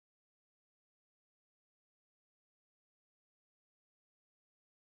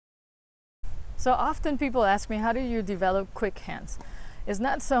So often people ask me, how do you develop quick hands? It's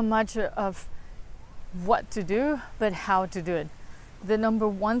not so much of what to do, but how to do it. The number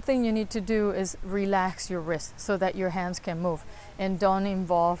one thing you need to do is relax your wrist so that your hands can move and don't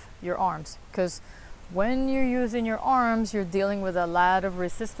involve your arms. Because when you're using your arms, you're dealing with a lot of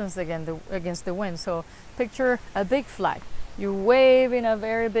resistance against the wind. So picture a big flag. You're waving a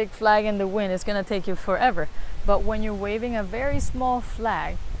very big flag in the wind. It's going to take you forever. But when you're waving a very small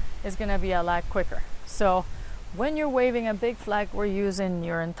flag, it's going to be a lot quicker. So when you're waving a big flag, we're using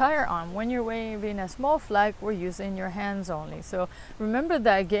your entire arm. When you're waving a small flag, we're using your hands only. So remember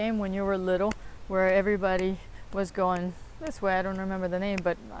that game when you were little where everybody was going this way? I don't remember the name,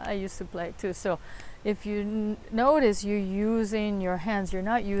 but I used to play it too. So if you notice, you're using your hands, you're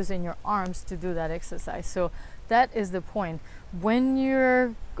not using your arms to do that exercise. So that is the point. When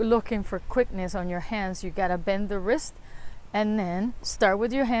you're looking for quickness on your hands, you gotta bend the wrist and then start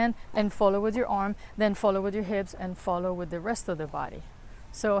with your hand and follow with your arm, then follow with your hips and follow with the rest of the body.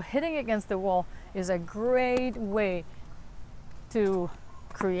 So hitting against the wall is a great way to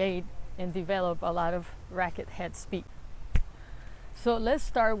create and develop a lot of racket head speed. So let's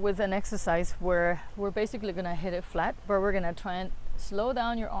start with an exercise where we're basically gonna hit it flat, but we're gonna try and slow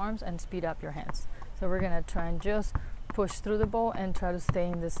down your arms and speed up your hands. So we're gonna try and just push through the ball and try to stay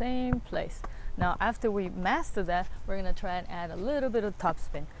in the same place. Now, after we master that, we're gonna try and add a little bit of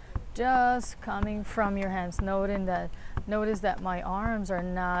topspin. Just coming from your hands, notice that my arms are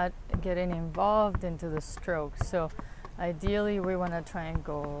not getting involved into the stroke. So ideally, we wanna try and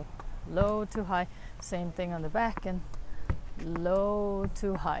go low to high. Same thing on the back and low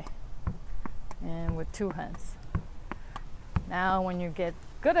to high. And with two hands. Now, when you get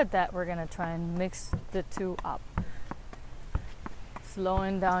good at that, we're gonna try and mix the two up.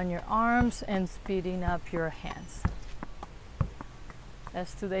 Slowing down your arms and speeding up your hands.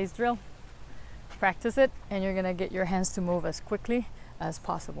 That's today's drill. Practice it and you're gonna get your hands to move as quickly as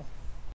possible.